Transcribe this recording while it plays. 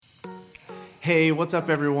Hey, what's up,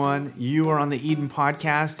 everyone? You are on the Eden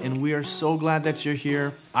Podcast, and we are so glad that you're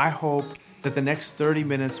here. I hope that the next 30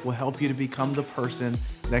 minutes will help you to become the person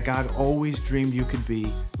that God always dreamed you could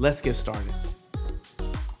be. Let's get started.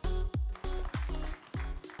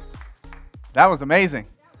 That was amazing.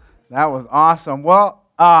 That was awesome. Well,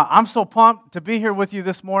 I'm so pumped to be here with you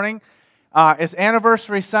this morning. It's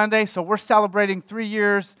Anniversary Sunday, so we're celebrating 3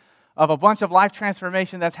 years of a bunch of life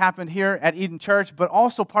transformation that's happened here at Eden Church, but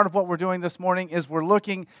also part of what we're doing this morning is we're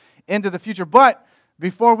looking into the future. But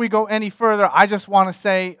before we go any further, I just want to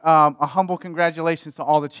say a humble congratulations to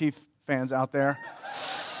all the Chief fans out there.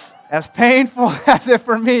 As painful as it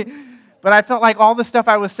for me, but I felt like all the stuff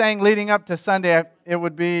I was saying leading up to Sunday, it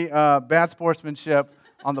would be bad sportsmanship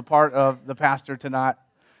on the part of the pastor to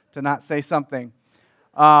not say something.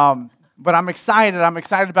 But I'm excited. I'm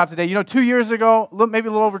excited about today. You know, 2 years ago, maybe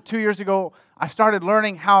a little over 2 years ago, I started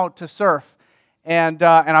learning how to surf. And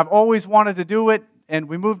I've always wanted to do it. And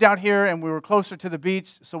we moved out here, and we were closer to the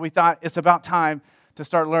beach, so we thought it's about time to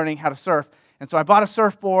start learning how to surf. And so I bought a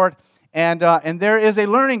surfboard, and there is a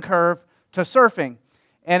learning curve to surfing.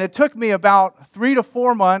 And it took me about 3 to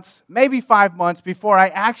 4 months, maybe 5 months, before I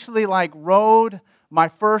actually rode my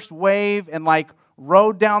first wave and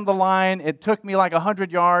rode down the line. It took me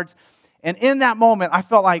 100 yards. And in that moment, I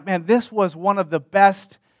felt like, man, this was one of the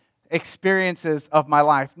best experiences of my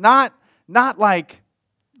life. Not like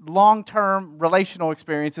long-term relational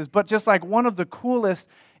experiences, but just one of the coolest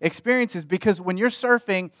experiences, because when you're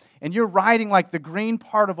surfing and you're riding the green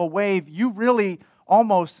part of a wave, you really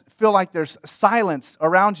almost feel like there's silence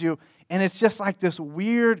around you, and it's just this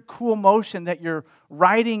weird, cool motion that you're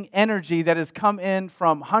riding energy that has come in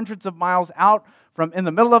from hundreds of miles out from in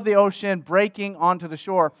the middle of the ocean, breaking onto the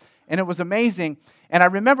shore. And it was amazing. And I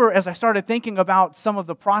remember as I started thinking about some of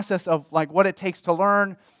the process of what it takes to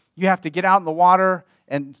learn, you have to get out in the water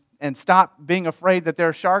and stop being afraid that there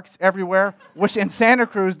are sharks everywhere, which in Santa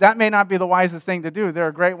Cruz, that may not be the wisest thing to do. There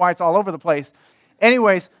are great whites all over the place.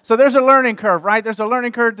 Anyways, so there's a learning curve, right? There's a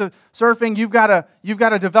learning curve to surfing. You've got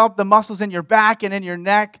to develop the muscles in your back and in your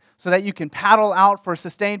neck so that you can paddle out for a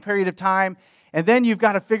sustained period of time. And then you've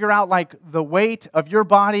got to figure out the weight of your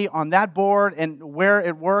body on that board and where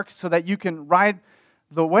it works so that you can ride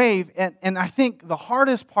the wave. And I think the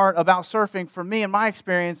hardest part about surfing for me in my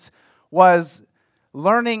experience was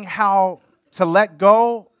learning how to let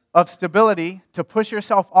go of stability, to push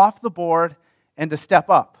yourself off the board, and to step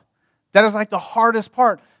up. That is the hardest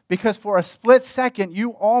part, because for a split second,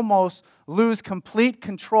 you almost lose complete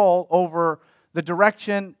control over the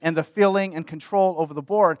direction and the feeling and control over the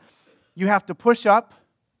board. You have to push up,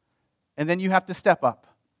 and then you have to step up.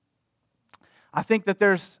 I think that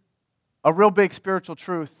there's a real big spiritual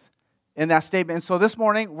truth in that statement. And so this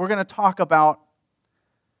morning, we're going to talk about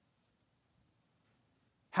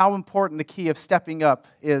how important the key of stepping up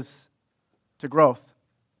is to growth.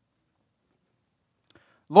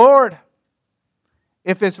 Lord,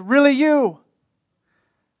 if it's really you,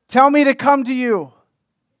 tell me to come to you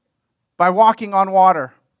by walking on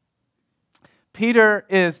water. Peter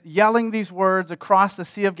is yelling these words across the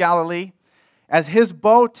Sea of Galilee as his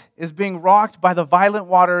boat is being rocked by the violent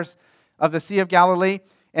waters of the Sea of Galilee.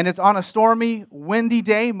 And it's on a stormy, windy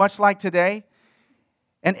day, much like today.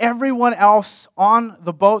 And everyone else on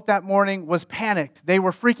the boat that morning was panicked. They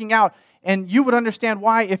were freaking out. And you would understand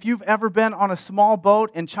why. If you've ever been on a small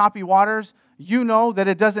boat in choppy waters, you know that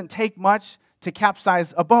it doesn't take much to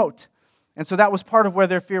capsize a boat. And so that was part of where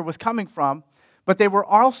their fear was coming from. But they were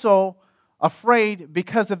also afraid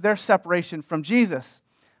because of their separation from Jesus.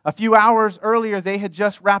 A few hours earlier, they had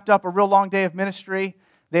just wrapped up a real long day of ministry.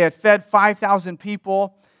 They had fed 5,000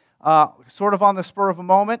 people, sort of on the spur of a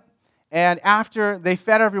moment. And after they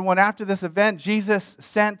fed everyone, after this event, Jesus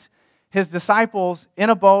sent his disciples in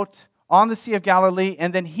a boat on the Sea of Galilee,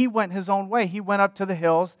 and then he went his own way. He went up to the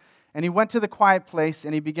hills, and he went to the quiet place,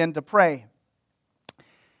 and he began to pray.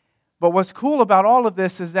 But what's cool about all of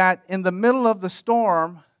this is that in the middle of the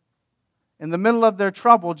storm, in the middle of their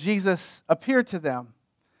trouble, Jesus appeared to them.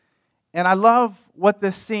 And I love what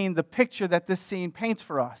this scene, the picture that this scene paints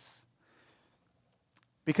for us,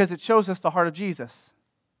 because it shows us the heart of Jesus.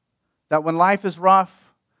 That when life is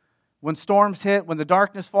rough, when storms hit, when the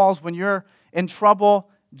darkness falls, when you're in trouble,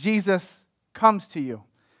 Jesus comes to you.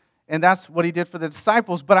 And that's what he did for the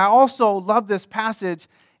disciples. But I also love this passage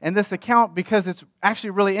and this account because it's actually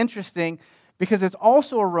really interesting, because it's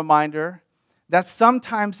also a reminder that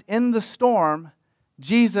sometimes in the storm,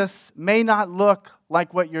 Jesus may not look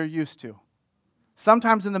like what you're used to.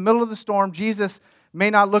 Sometimes in the middle of the storm, Jesus may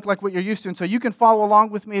not look like what you're used to. And so you can follow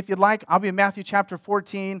along with me if you'd like. I'll be in Matthew chapter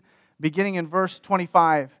 14, beginning in verse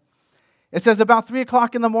 25. It says, about 3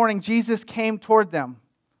 o'clock in the morning, Jesus came toward them,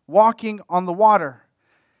 walking on the water.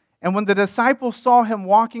 And when the disciples saw him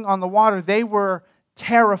walking on the water, they were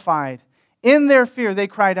terrified. In their fear, they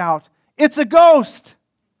cried out, "It's a ghost!"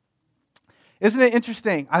 Isn't it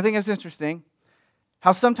interesting? I think it's interesting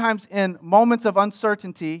how sometimes in moments of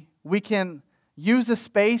uncertainty, we can use a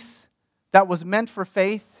space that was meant for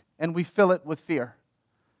faith and we fill it with fear.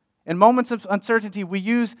 In moments of uncertainty, we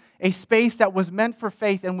use a space that was meant for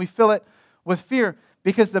faith and we fill it with fear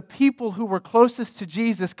because the people who were closest to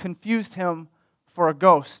Jesus confused him for a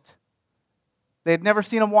ghost. They had never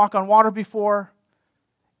seen him walk on water before,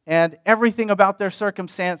 and everything about their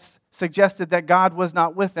circumstance suggested that God was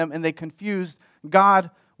not with them, and they confused God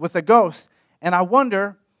with a ghost. And I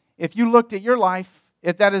wonder if you looked at your life,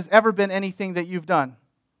 if that has ever been anything that you've done.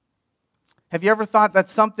 Have you ever thought that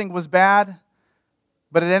something was bad,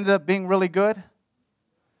 but it ended up being really good?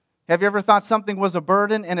 Have you ever thought something was a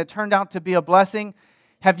burden and it turned out to be a blessing?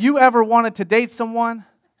 Have you ever wanted to date someone,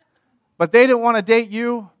 but they didn't want to date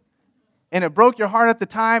you, and it broke your heart at the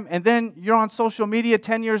time, and then you're on social media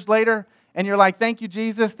 10 years later, and you're like, thank you,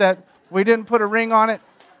 Jesus, that we didn't put a ring on it,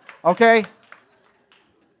 okay?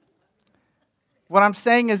 What I'm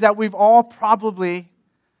saying is that we've all probably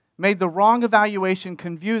made the wrong evaluation,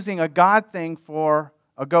 confusing a God thing for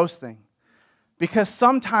a ghost thing. Because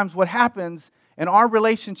sometimes what happens in our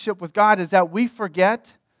relationship with God is that we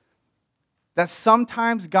forget that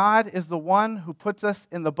sometimes God is the one who puts us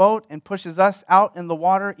in the boat and pushes us out in the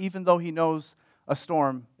water even though he knows a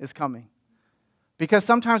storm is coming. Because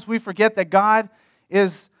sometimes we forget that God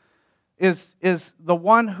is the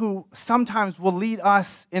one who sometimes will lead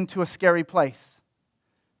us into a scary place.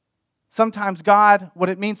 Sometimes God, what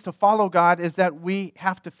it means to follow God is that we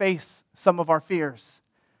have to face some of our fears.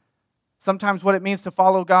 Sometimes what it means to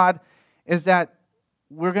follow God is that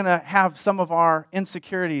we're going to have some of our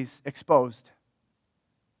insecurities exposed.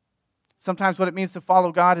 Sometimes what it means to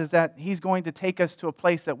follow God is that he's going to take us to a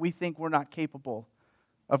place that we think we're not capable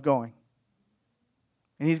of going.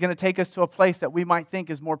 And he's going to take us to a place that we might think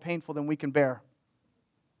is more painful than we can bear.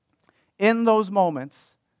 In those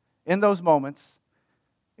moments,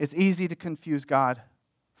 it's easy to confuse God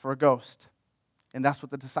for a ghost. And that's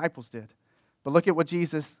what the disciples did. But look at what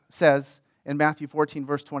Jesus says in Matthew 14,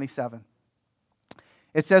 verse 27.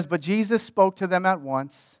 It says, "But Jesus spoke to them at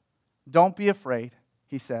once. 'Don't be afraid,'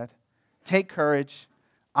 he said. 'Take courage.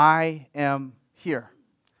 I am here.'"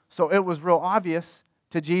 So it was real obvious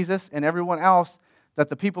to Jesus and everyone else that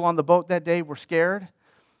the people on the boat that day were scared.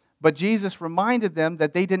 But Jesus reminded them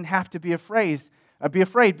that they didn't have to be afraid.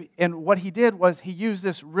 And what he did was he used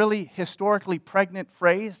this really historically pregnant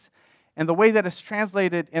phrase. And the way that it's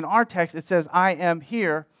translated in our text, it says, "I am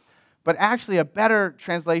here." But actually a better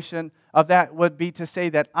translation of that would be to say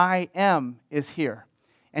that "I am" is here.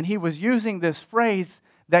 And he was using this phrase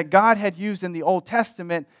that God had used in the Old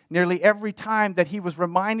Testament nearly every time that he was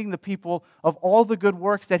reminding the people of all the good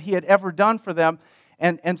works that he had ever done for them.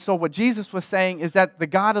 And so what Jesus was saying is that the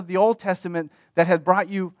God of the Old Testament that had brought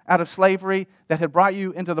you out of slavery, that had brought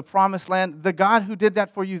you into the promised land, the God who did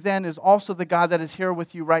that for you then is also the God that is here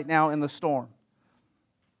with you right now in the storm.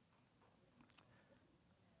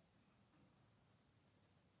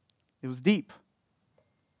 It was deep.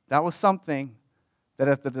 That was something that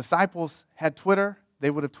if the disciples had Twitter, they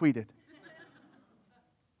would have tweeted.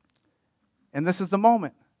 And this is the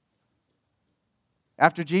moment.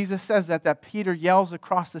 After Jesus says that Peter yells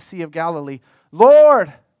across the Sea of Galilee,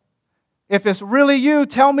 "Lord, if it's really you,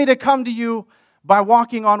 tell me to come to you by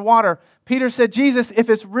walking on water." Peter said, "Jesus, if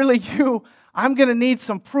it's really you, I'm going to need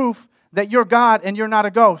some proof that you're God and you're not a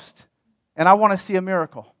ghost. And I want to see a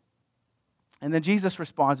miracle." And then Jesus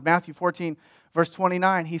responds, Matthew 14, verse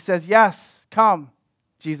 29. He says, "Yes, come,"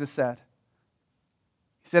 Jesus said.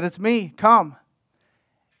 He said, "It's me, come."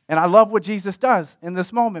 And I love what Jesus does in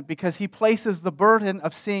this moment because he places the burden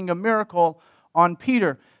of seeing a miracle on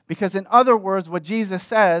Peter. Because in other words, what Jesus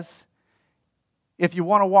says, if you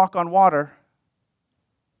want to walk on water,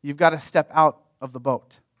 you've got to step out of the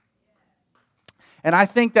boat. And I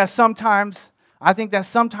think that sometimes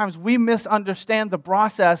we misunderstand the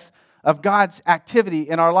process of God's activity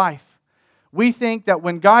in our life. We think that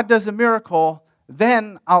when God does a miracle,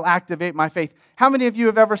 then I'll activate my faith. How many of you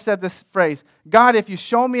have ever said this phrase, "God, if you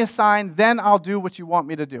show me a sign, then I'll do what you want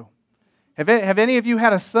me to do"? Have any of you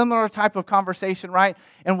had a similar type of conversation, right?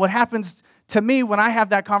 And what happens to me when I have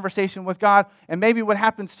that conversation with God, and maybe what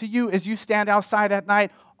happens to you, is you stand outside at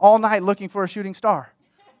night, all night looking for a shooting star,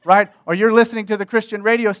 right? Or you're listening to the Christian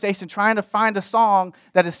radio station trying to find a song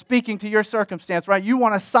that is speaking to your circumstance, right? You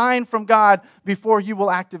want a sign from God before you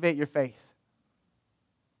will activate your faith.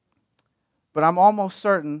 But I'm almost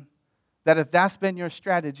certain that if that's been your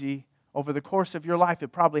strategy over the course of your life, it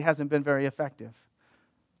probably hasn't been very effective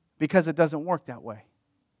because it doesn't work that way.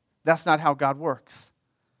 That's not how God works.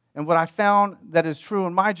 And what I found that is true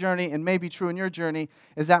in my journey and may be true in your journey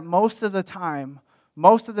is that most of the time,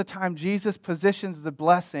 Jesus positions the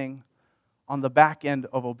blessing on the back end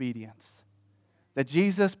of obedience. That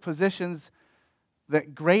Jesus positions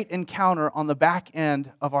that great encounter on the back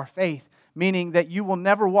end of our faith, meaning that you will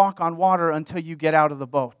never walk on water until you get out of the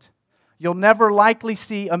boat. You'll never likely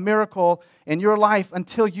see a miracle in your life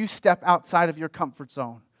until you step outside of your comfort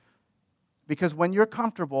zone. Because when you're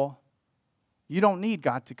comfortable, you don't need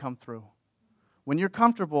God to come through. When you're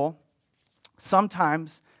comfortable,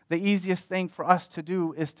 sometimes the easiest thing for us to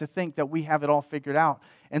do is to think that we have it all figured out.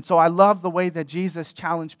 And so I love the way that Jesus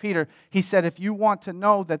challenged Peter. He said, if you want to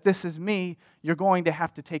know that this is me, you're going to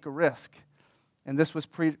have to take a risk. And this was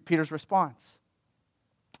Peter's response.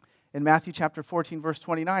 In Matthew chapter 14, verse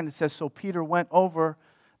 29, it says, so Peter went over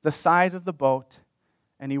the side of the boat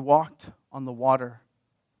and he walked on the water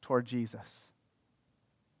toward Jesus.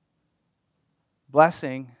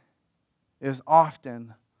 Blessing is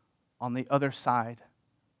often on the other side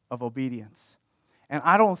of obedience. And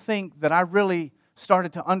I don't think that I really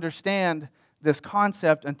started to understand this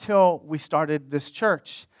concept until we started this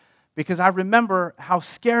church. Because I remember how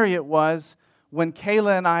scary it was when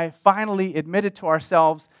Kayla and I finally admitted to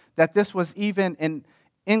ourselves that this was even an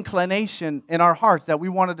inclination in our hearts, that we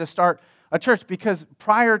wanted to start a church. Because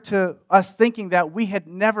prior to us thinking that, we had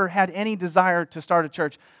never had any desire to start a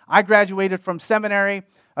church. I graduated from seminary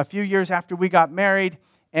a few years after we got married,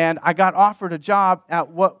 and I got offered a job at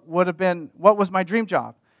what was my dream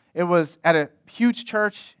job. It was at a huge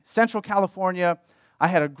church, Central California. I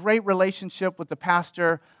had a great relationship with the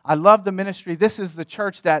pastor. I loved the ministry. This is the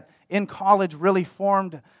church that in college really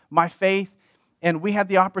formed my faith. And we had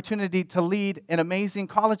the opportunity to lead an amazing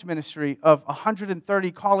college ministry of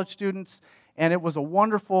 130 college students. And it was a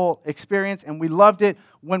wonderful experience, and we loved it.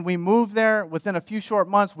 When we moved there, within a few short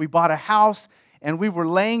months, we bought a house, and we were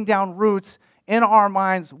laying down roots in our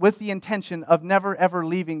minds with the intention of never, ever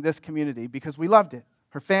leaving this community because we loved it.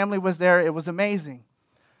 Her family was there. It was amazing.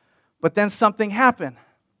 But then something happened.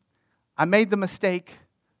 I made the mistake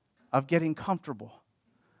of getting comfortable.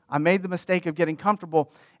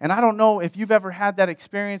 And I don't know if you've ever had that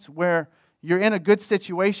experience where you're in a good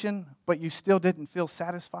situation, but you still didn't feel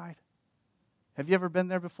satisfied. Have you ever been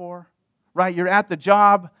there before? Right? You're at the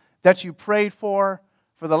job that you prayed for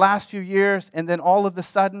the last few years, and then all of a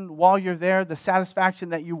sudden, while you're there, the satisfaction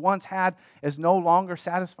that you once had is no longer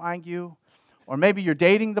satisfying you. Or maybe you're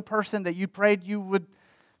dating the person that you prayed you would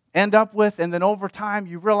end up with, and then over time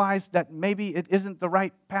you realize that maybe it isn't the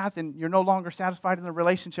right path and you're no longer satisfied in the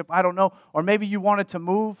relationship. I don't know. Or maybe you wanted to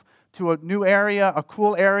move to a new area, a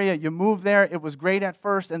cool area. You moved there. It was great at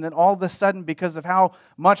first, and then all of a sudden, because of how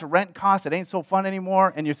much rent costs, it ain't so fun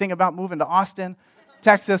anymore, and you're thinking about moving to Austin,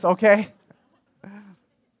 Texas, okay?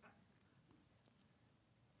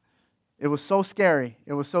 It was so scary.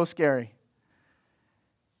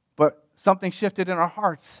 But something shifted in our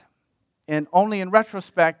hearts. And only in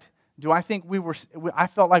retrospect do I think I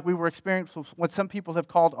felt like we were experiencing what some people have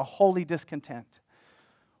called a holy discontent,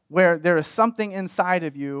 where there is something inside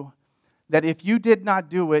of you that if you did not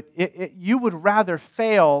do it, you would rather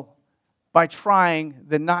fail by trying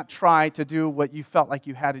than not try to do what you felt like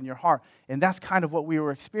you had in your heart. And that's kind of what we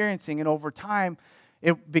were experiencing. And over time,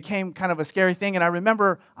 it became kind of a scary thing. And I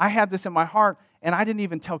remember I had this in my heart, and I didn't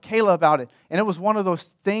even tell Kayla about it. And it was one of those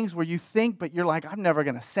things where you think, but you're like, I'm never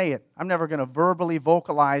going to say it. I'm never going to verbally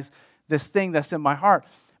vocalize this thing that's in my heart.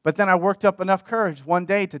 But then I worked up enough courage one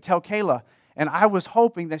day to tell Kayla. And I was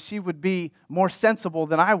hoping that she would be more sensible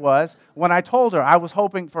than I was when I told her. I was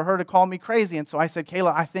hoping for her to call me crazy. And so I said,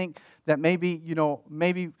 Kayla, I think that maybe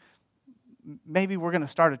we're going to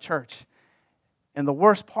start a church. And the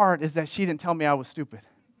worst part is that she didn't tell me I was stupid.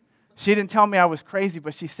 She didn't tell me I was crazy,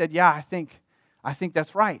 but she said, yeah, I think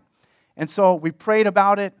that's right. And so we prayed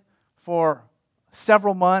about it for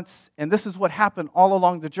several months, and this is what happened all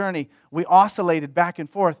along the journey. We oscillated back and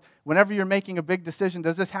forth. Whenever you're making a big decision,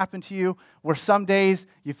 does this happen to you? Where some days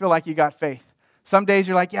you feel like you got faith. Some days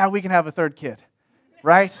you're like, yeah, we can have a third kid,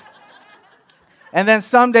 right? And then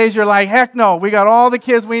some days you're like, heck no, we got all the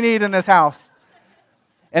kids we need in this house.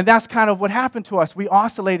 And that's kind of what happened to us. We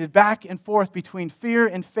oscillated back and forth between fear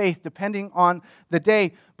and faith, depending on the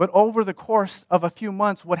day. But over the course of a few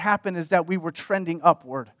months, what happened is that we were trending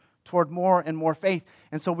upward toward more and more faith.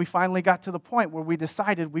 And so we finally got to the point where we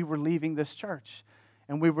decided we were leaving this church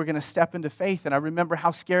and we were going to step into faith. And I remember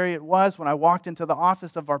how scary it was when I walked into the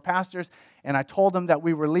office of our pastors and I told them that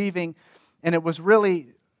we were leaving. And it was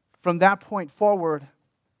really from that point forward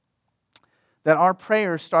that our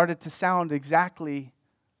prayers started to sound exactly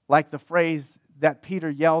like the phrase that Peter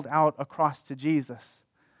yelled out across to Jesus.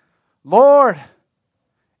 Lord,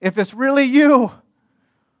 if it's really you,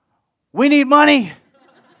 we need money.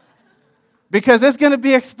 Because it's going to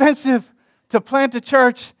be expensive to plant a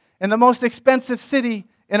church in the most expensive city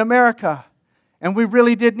in America. And we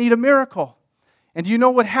really did need a miracle. And do you know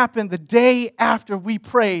what happened the day after we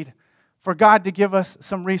prayed for God to give us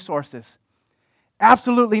some resources?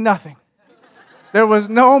 Absolutely nothing. There was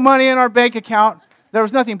no money in our bank account. There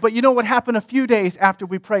was nothing. But you know what happened a few days after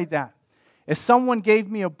we prayed that? Is someone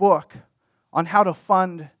gave me a book on how to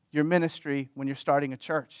fund your ministry when you're starting a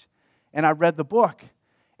church. And I read the book.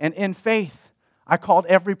 And in faith, I called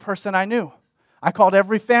every person I knew. I called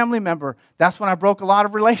every family member. That's when I broke a lot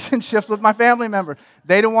of relationships with my family members.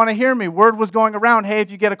 They didn't want to hear me. Word was going around, hey, if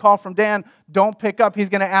you get a call from Dan, don't pick up. He's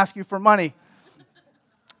going to ask you for money.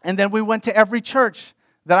 And then we went to every church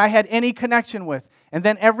that I had any connection with. And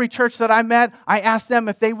then every church that I met, I asked them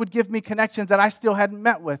if they would give me connections that I still hadn't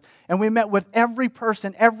met with. And we met with every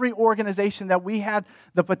person, every organization that we had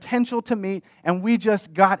the potential to meet, and we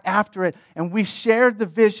just got after it. And we shared the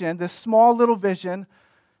vision, this small little vision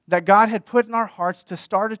that God had put in our hearts to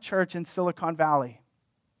start a church in Silicon Valley.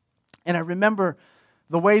 And I remember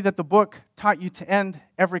the way that the book taught you to end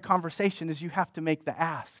every conversation is you have to make the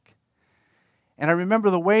ask. And I remember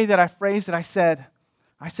the way that I phrased it, I said,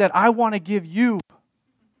 I want to give you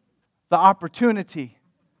the opportunity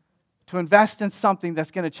to invest in something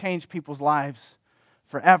that's going to change people's lives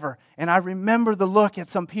forever. And I remember the look at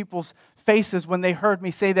some people's faces when they heard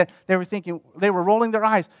me say that. They were thinking, they were rolling their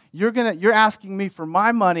eyes. You're asking me for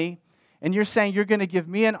my money, and you're saying you're going to give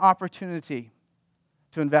me an opportunity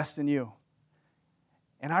to invest in you.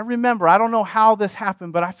 And I remember, I don't know how this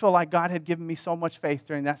happened, but I feel like God had given me so much faith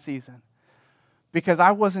during that season. Because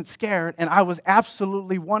I wasn't scared, and I was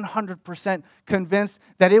absolutely 100% convinced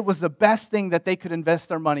that it was the best thing that they could invest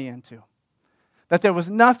their money into. That there was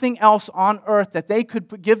nothing else on earth that they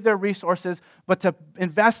could give their resources but to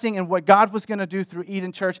investing in what God was going to do through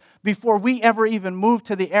Eden Church before we ever even moved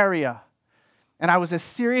to the area. And I was as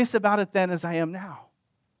serious about it then as I am now.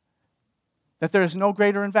 That there is no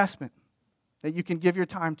greater investment that you can give your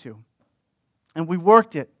time to. And we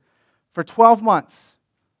worked it for 12 months.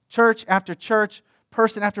 Church after church,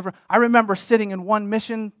 person after person. I remember sitting in one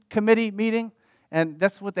mission committee meeting, and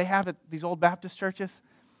that's what they have at these old Baptist churches.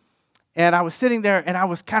 And I was sitting there, and I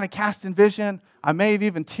was kind of casting vision. I may have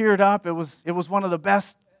even teared up. It was one of the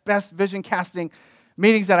best vision casting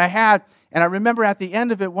meetings that I had. And I remember at the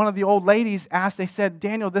end of it, one of the old ladies asked, they said,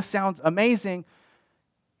 Daniel, this sounds amazing.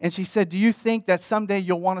 And she said, do you think that someday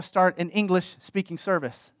you'll want to start an English-speaking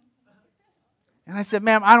service? And I said,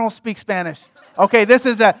 ma'am, I don't speak Spanish. Okay, this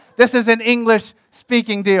is an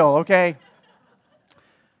English-speaking deal, okay?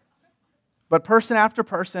 But person after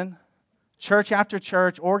person, church after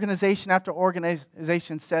church, organization after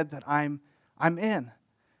organization said that I'm in.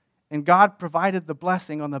 And God provided the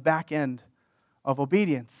blessing on the back end of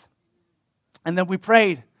obedience. And then we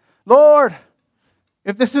prayed, Lord,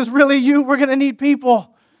 if this is really you, we're going to need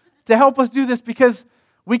people to help us do this because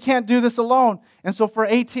we can't do this alone. And so for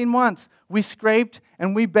 18 months, we scraped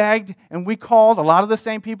and we begged and we called a lot of the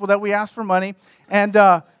same people that we asked for money. And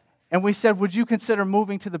we said, would you consider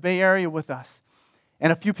moving to the Bay Area with us?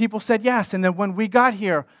 And a few people said yes. And then when we got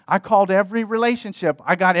here, I called every relationship.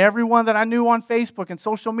 I got everyone that I knew on Facebook and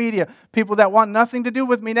social media, people that want nothing to do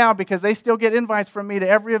with me now because they still get invites from me to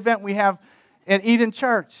every event we have at Eden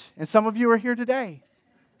Church. And some of you are here today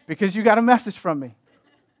because you got a message from me.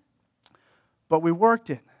 But we worked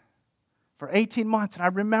it for 18 months. And I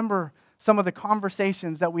remember some of the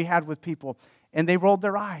conversations that we had with people, and they rolled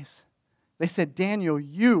their eyes. They said, Daniel,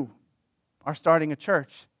 you are starting a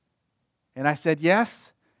church. And I said,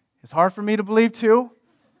 yes, it's hard for me to believe too,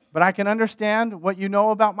 but I can understand what you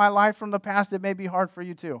know about my life from the past. It may be hard for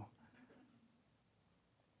you too.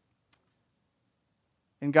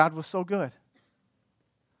 And God was so good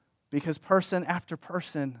because person after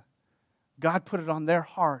person, God put it on their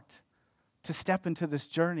heart to step into this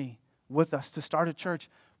journey with us, to start a church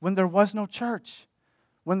when there was no church,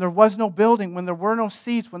 when there was no building, when there were no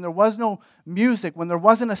seats, when there was no music, when there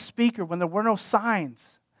wasn't a speaker, when there were no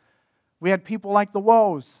signs. We had people like the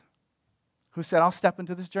Woes who said, I'll step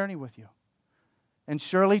into this journey with you. And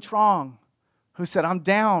Shirley Trong, who said, I'm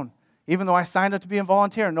down. Even though I signed up to be a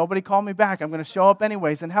volunteer, nobody called me back. I'm going to show up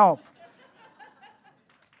anyways and help.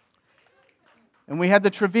 And we had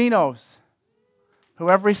the Trevinos, who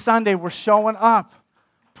every Sunday were showing up,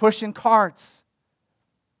 pushing carts,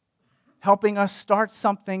 helping us start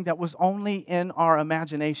something that was only in our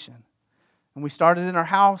imagination. And we started in our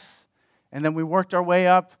house, and then we worked our way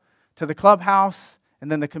up to the clubhouse,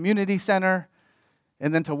 and then the community center,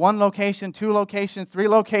 and then to one location, 2 locations, 3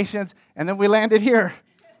 locations, and then we landed here.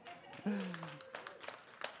 And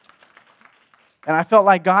I felt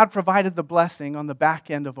like God provided the blessing on the back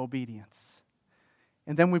end of obedience.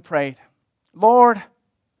 And then we prayed, Lord,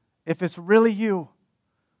 if it's really you,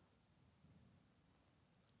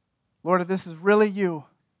 Lord, if this is really you,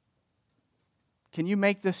 can you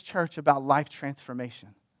make this church about life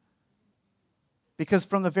transformation? Because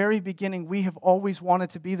from the very beginning, we have always wanted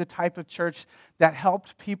to be the type of church that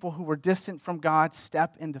helped people who were distant from God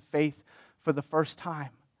step into faith for the first time.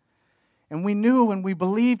 And we knew and we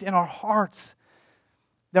believed in our hearts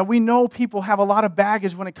that we know people have a lot of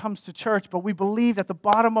baggage when it comes to church, but we believed at the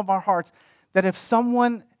bottom of our hearts that if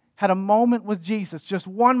someone had a moment with Jesus, just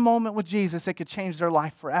one moment with Jesus, it could change their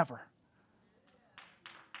life forever.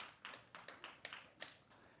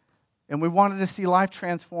 And we wanted to see life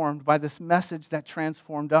transformed by this message that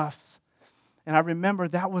transformed us. And I remember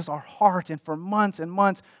that was our heart. And for months and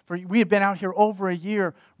months, we had been out here over a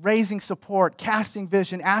year, raising support, casting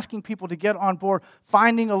vision, asking people to get on board,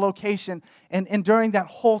 finding a location. And during that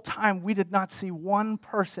whole time, we did not see one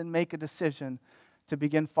person make a decision to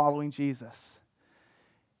begin following Jesus.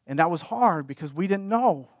 And that was hard because we didn't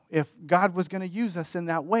know if God was going to use us in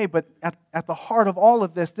that way. But at the heart of all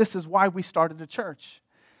of this is why we started a church.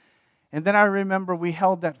 And then I remember we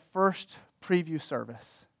held that first preview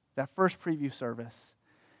service.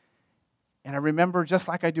 And I remember, just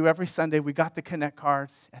like I do every Sunday, we got the Connect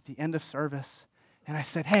cards at the end of service. And I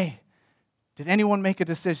said, hey, did anyone make a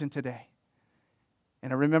decision today?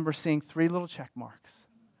 And I remember seeing 3 little check marks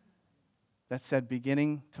that said,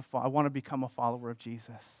 I want to become a follower of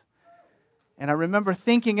Jesus. And I remember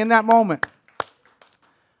thinking in that moment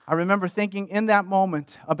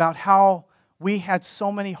about how we had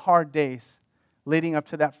so many hard days leading up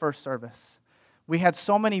to that first service. We had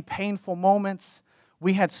so many painful moments.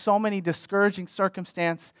 We had so many discouraging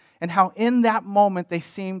circumstances, and how in that moment they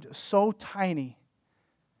seemed so tiny,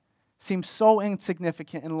 seemed so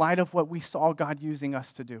insignificant in light of what we saw God using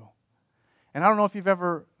us to do. And I don't know if you've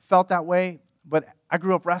ever felt that way, but I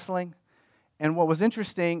grew up wrestling, and what was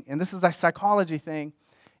interesting, and this is a psychology thing,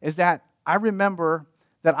 is that I remember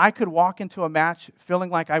that I could walk into a match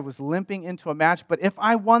feeling like I was limping into a match, but if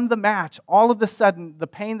I won the match, all of a sudden, the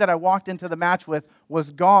pain that I walked into the match with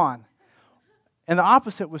was gone. And the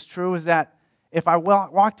opposite was true, is that if I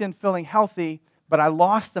walked in feeling healthy, but I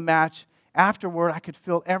lost the match, afterward I could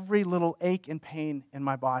feel every little ache and pain in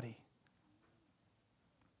my body.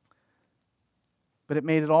 But it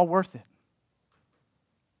made it all worth it.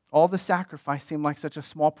 All the sacrifice seemed like such a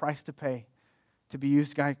small price to pay to be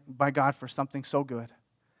used by God for something so good.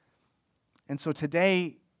 And so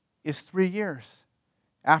today is 3 years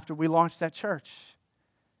after we launched that church.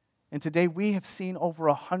 And today we have seen over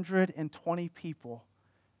 120 people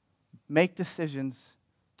make decisions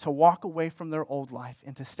to walk away from their old life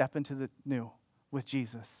and to step into the new with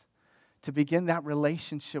Jesus, to begin that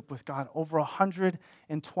relationship with God. Over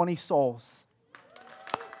 120 souls.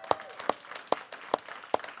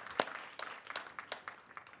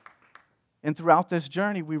 And throughout this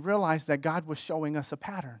journey, we realized that God was showing us a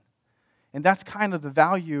pattern. And that's kind of the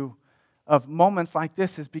value of moments like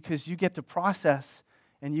this, is because you get to process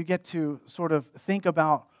and you get to sort of think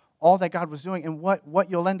about all that God was doing. And what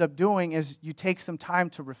you'll end up doing is you take some time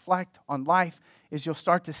to reflect on life, is you'll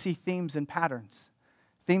start to see themes and patterns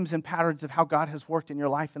of how God has worked in your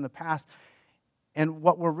life in the past. And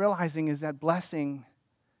what we're realizing is that blessing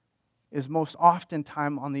is most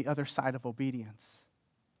oftentimes on the other side of obedience.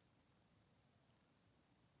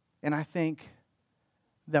 And I think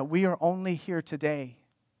that we are only here today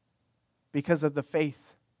because of the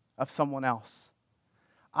faith of someone else.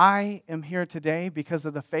 I am here today because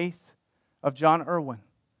of the faith of John Irwin.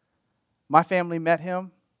 My family met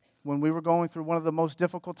him when we were going through one of the most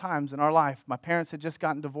difficult times in our life. My parents had just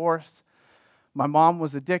gotten divorced. My mom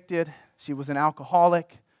was addicted. She was an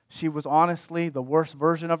alcoholic. She was honestly the worst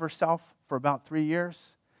version of herself for about 3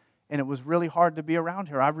 years. And it was really hard to be around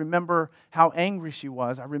her. I remember how angry she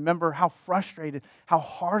was. I remember how frustrated, how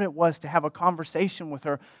hard it was to have a conversation with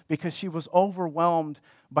her because she was overwhelmed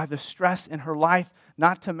by the stress in her life,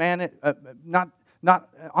 not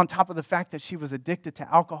on top of the fact that she was addicted to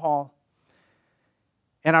alcohol.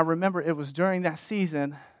 And I remember it was during that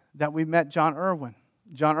season that we met John Irwin.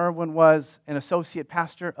 John Irwin was an associate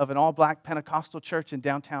pastor of an all-black Pentecostal church in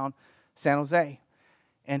downtown San Jose.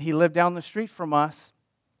 And he lived down the street from us.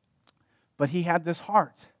 But he had this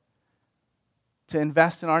heart to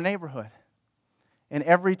invest in our neighborhood. And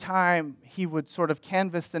every time he would sort of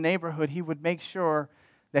canvass the neighborhood, he would make sure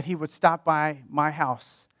that he would stop by my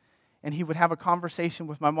house. and he would have a conversation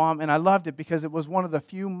with my mom, and I loved it because it was one of the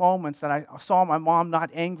few moments that I saw my mom not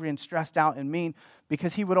angry and stressed out and mean,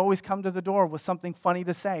 because he would always come to the door with something funny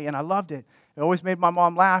to say, and I loved it. It always made my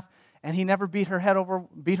mom laugh, and he never beat her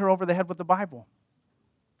over the head with the Bible.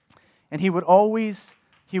 And he would always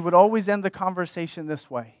end the conversation this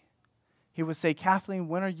way. He would say, Kathleen,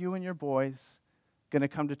 when are you and your boys going to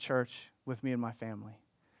come to church with me and my family?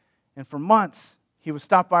 And for months, he would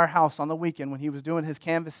stop by our house on the weekend when he was doing his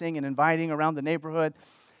canvassing and inviting around the neighborhood.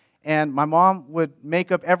 And my mom would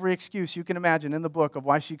make up every excuse you can imagine in the book of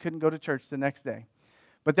why she couldn't go to church the next day.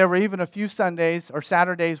 But there were even a few Sundays or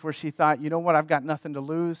Saturdays where she thought, you know what, I've got nothing to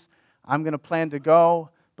lose. I'm going to plan to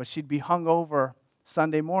go. But she'd be hungover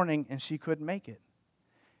Sunday morning and she couldn't make it.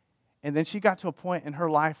 And then she got to a point in her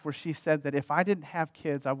life where she said that if I didn't have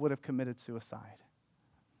kids, I would have committed suicide.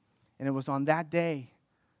 And it was on that day,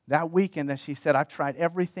 that weekend, that she said, I've tried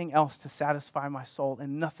everything else to satisfy my soul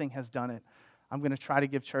and nothing has done it. I'm going to try to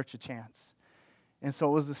give church a chance. And so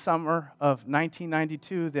it was the summer of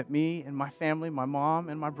 1992 that me and my family, my mom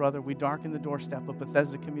and my brother, we darkened the doorstep of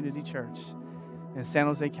Bethesda Community Church in San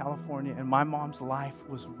Jose, California, and my mom's life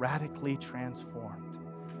was radically transformed.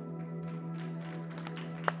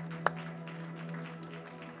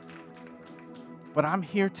 But I'm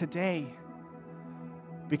here today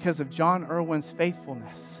because of John Irwin's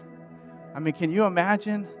faithfulness. I mean, can you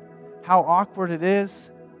imagine how awkward it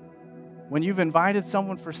is when you've invited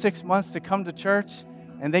someone for 6 months to come to church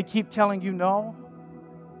and they keep telling you no?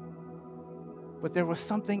 But there was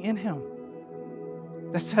something in him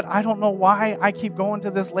that said, I don't know why I keep going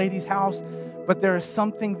to this lady's house, but there is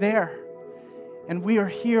something there. And we are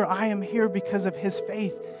here. I am here because of his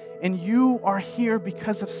faith. And you are here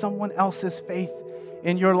because of someone else's faith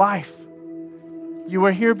in your life. You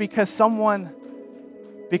are here because someone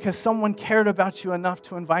cared about you enough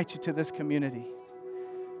to invite you to this community.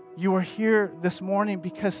 You are here this morning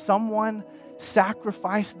because someone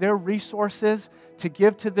sacrificed their resources to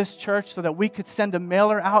give to this church so that we could send a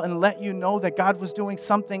mailer out and let you know that God was doing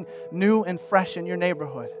something new and fresh in your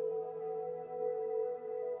neighborhood.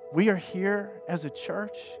 We are here as a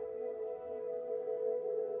church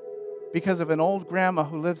because of an old grandma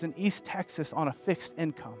who lives in East Texas on a fixed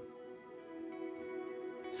income.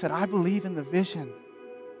 Said, I believe in the vision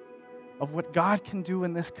of what God can do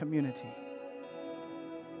in this community.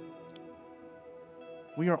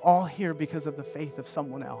 We are all here because of the faith of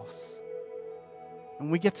someone else.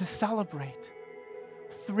 And we get to celebrate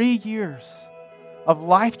 3 years of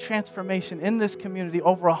life transformation in this community.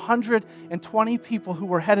 Over 120 people who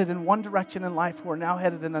were headed in one direction in life who are now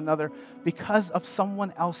headed in another because of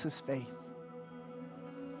someone else's faith.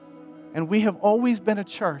 And we have always been a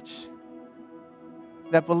church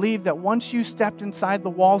that believed that once you stepped inside the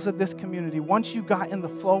walls of this community, once you got in the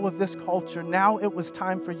flow of this culture, now it was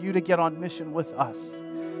time for you to get on mission with us.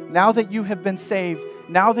 Now that you have been saved,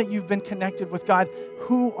 now that you've been connected with God,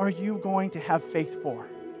 who are you going to have faith for?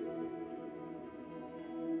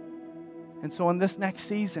 And so in this next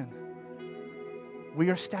season, we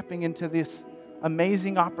are stepping into this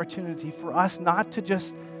amazing opportunity for us not to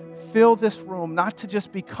just fill this room, not to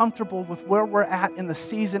just be comfortable with where we're at in the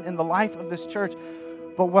season, in the life of this church,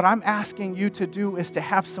 but what I'm asking you to do is to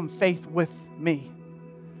have some faith with me.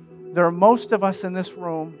 There are most of us in this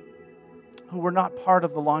room who were not part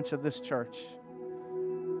of the launch of this church.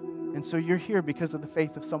 And so you're here because of the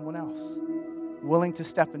faith of someone else, willing to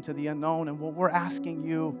step into the unknown. And what we're asking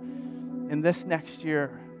you in this next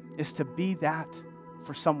year is to be that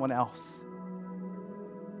for someone else.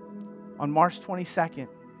 On March 22nd,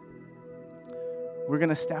 we're going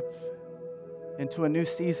to step into a new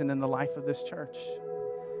season in the life of this church.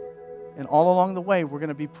 And all along the way, we're going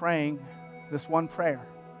to be praying this one prayer.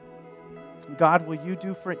 God, will you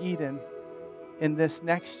do for Eden in this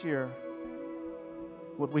next year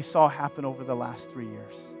what we saw happen over the last 3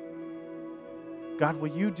 years? God,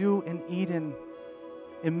 will you do in Eden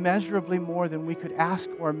immeasurably more than we could ask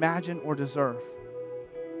or imagine or deserve?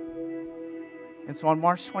 And so on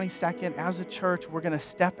March 22nd, as a church, we're going to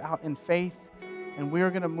step out in faith, and we are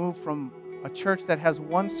going to move from a church that has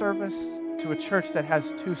one service to a church that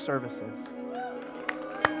has 2 services.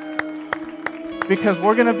 Because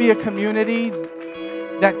we're going to be a community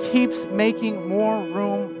that keeps making more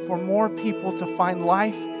room for more people to find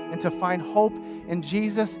life and to find hope in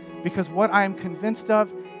Jesus. Because what I am convinced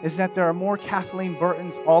of is that there are more Kathleen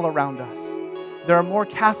Burtons all around us. There are more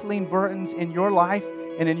Kathleen Burtons in your life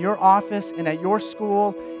and in your office and at your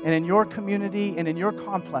school and in your community and in your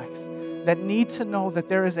complex that need to know that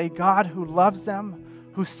there is a God who loves them,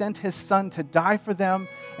 who sent his son to die for them,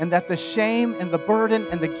 and that the shame and the burden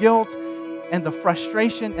and the guilt and the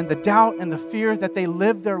frustration and the doubt and the fear that they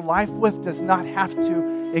live their life with does not have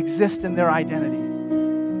to exist in their identity.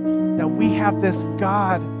 That we have this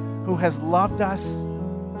God who has loved us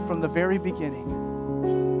from the very beginning.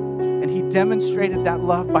 And he demonstrated that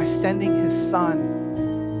love by sending his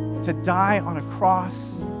son to die on a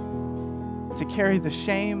cross, to carry the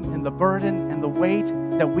shame and the burden and the weight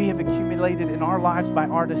that we have accumulated in our lives by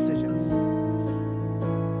our decisions.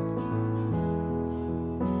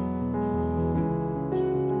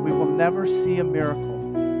 We will never see a miracle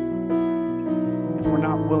if we're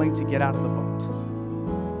not willing to get out of the boat.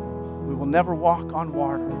 We will never walk on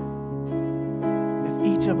water if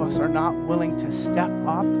each of us are not willing to step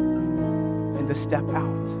up and to step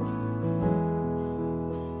out.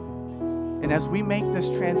 And as we make this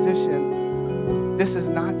transition, this is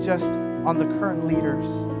not just on the current leaders,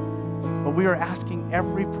 but we are asking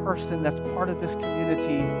every person that's part of this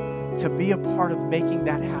community to be a part of making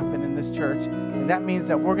that happen in this church. And that means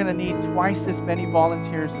that we're going to need twice as many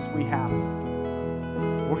volunteers as we have.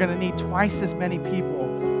 We're going to need twice as many people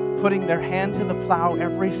putting their hand to the plow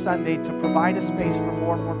every Sunday to provide a space for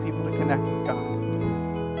more and more people to connect with God.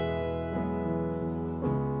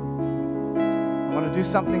 I'm going to do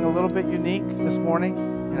something a little bit unique this morning,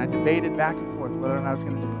 and I debated back and forth whether or not I was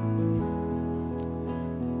going to do it.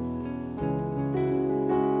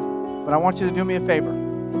 But I want you to do me a favor.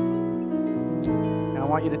 And I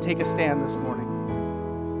want you to take a stand this morning.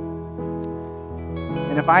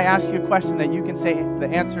 And if I ask you a question that you can say the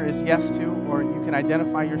answer is yes to, or you can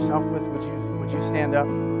identify yourself with, would you stand up?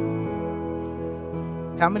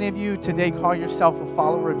 How many of you today call yourself a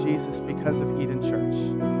follower of Jesus because of Eden Church?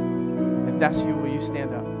 If that's you, will you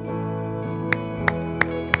stand up?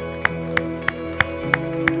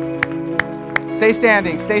 Stay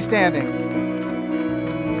standing, stay standing.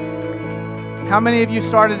 How many of you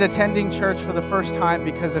started attending church for the first time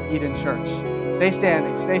because of Eden Church? Stay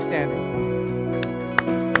standing, stay standing.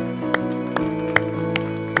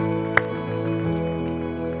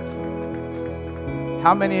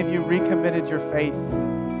 How many of you recommitted your faith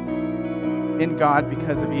in God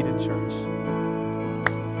because of Eden Church?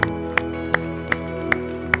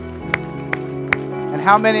 And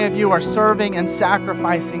how many of you are serving and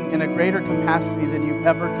sacrificing in a greater capacity than you've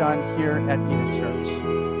ever done here at Eden Church?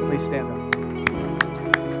 Please stand up.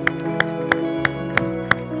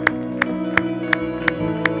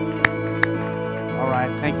 All right,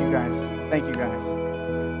 thank you guys. Thank you guys.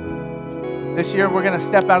 This year we're going to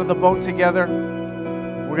step out of the boat together.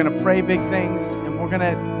 We're going to pray big things, and we're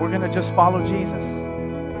going to just follow Jesus.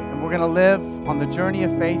 And we're going to live on the journey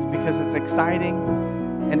of faith because it's exciting.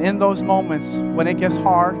 And in those moments when it gets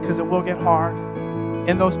hard, because it will get hard,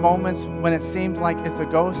 in those moments when it seems like it's a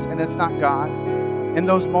ghost and it's not God, in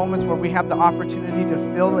those moments where we have the opportunity to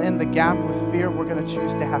fill in the gap with fear, we're going to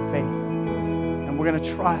choose to have faith. And we're going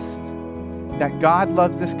to trust that God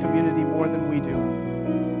loves this community more than we do,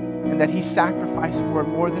 and that he sacrificed for it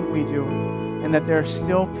more than we do, and that there are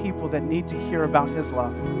still people that need to hear about his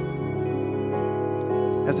love.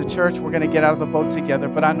 As a church, we're going to get out of the boat together,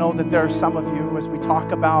 but I know that there are some of you, as we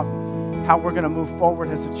talk about how we're going to move forward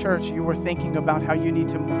as a church, you were thinking about how you need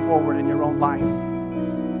to move forward in your own life.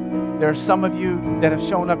 There are some of you that have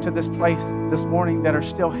shown up to this place this morning that are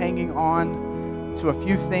still hanging on to a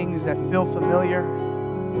few things that feel familiar,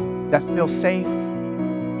 that feel safe,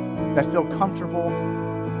 that feel comfortable,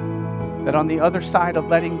 that on the other side of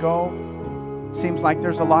letting go, seems like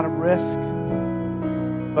there's a lot of risk.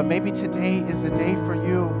 But maybe today is the day for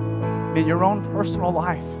you in your own personal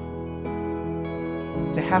life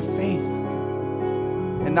to have faith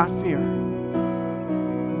and not fear,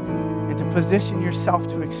 and to position yourself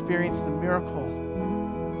to experience the miracle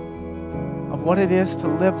of what it is to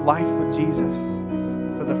live life with Jesus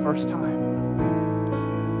for the first time.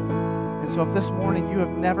 And so if this morning you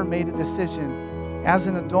have never made a decision as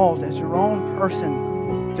an adult, as your own person,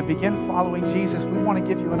 to begin following Jesus, we want to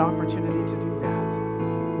give you an opportunity to do that.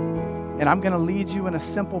 And I'm going to lead you in a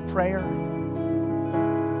simple prayer.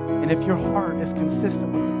 And if your heart is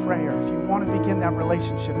consistent with the prayer, if you want to begin that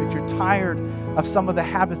relationship, if you're tired of some of the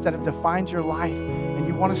habits that have defined your life and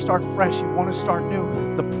you want to start fresh, you want to start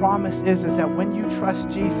new, the promise is that when you trust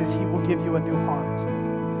Jesus, he will give you a new heart.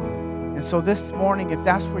 And so this morning, if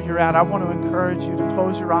that's where you're at, I want to encourage you to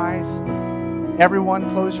close your eyes. Everyone,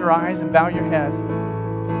 close your eyes and bow your head.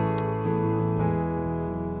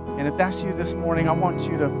 And if that's you this morning, I want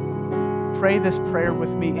you to pray this prayer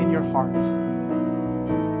with me in your heart.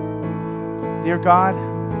 Dear God,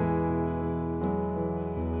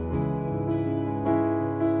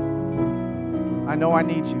 I know I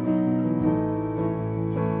need you.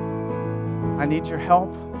 I need your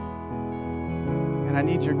help, and I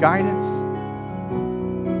need your guidance,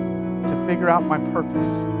 figure out my purpose.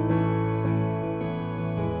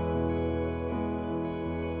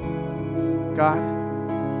 God,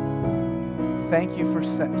 thank you for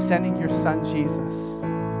sending your son Jesus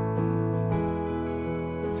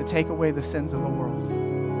to take away the sins of the world.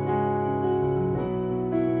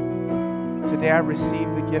 Today I receive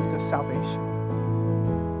the gift of salvation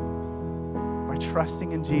by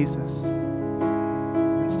trusting in Jesus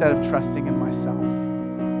instead of trusting in myself.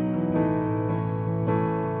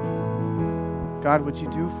 God, would you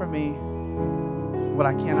do for me what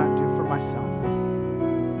I cannot do for myself?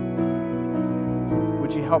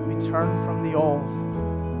 Would you help me turn from the old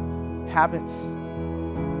habits,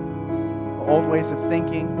 the old ways of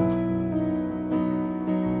thinking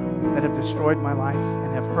that have destroyed my life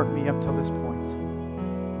and have hurt me up till this point?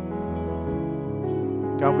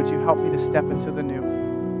 God, would you help me to step into the new,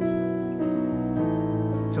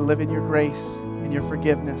 to live in your grace and your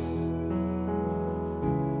forgiveness,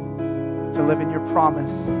 to live in your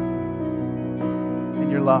promise and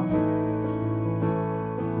your love.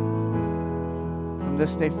 From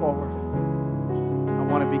this day forward, I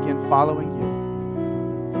want to begin following you.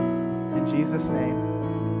 In Jesus' name,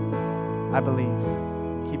 I believe.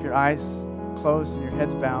 Keep your eyes closed and your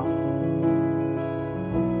heads bowed.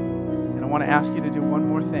 And I want to ask you to do one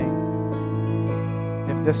more thing.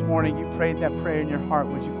 If this morning you prayed that prayer in your heart,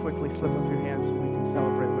 would you quickly slip up your hands so we can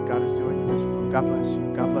celebrate what God is doing in this room? God bless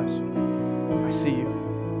you. God bless you. I see you.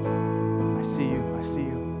 I see you. I see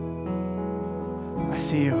you. I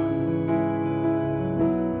see you.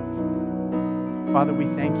 Father, we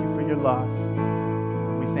thank you for your love.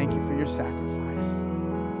 And we thank you for your sacrifice.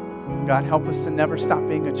 God, help us to never stop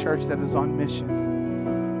being a church that is on mission.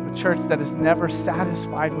 A church that is never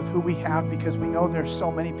satisfied with who we have, because we know there are so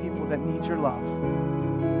many people that need your love.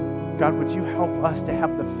 God, would you help us to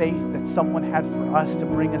have the faith that someone had for us to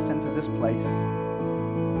bring us into this place?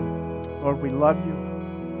 Lord, we love you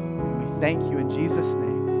and we thank you in Jesus' name.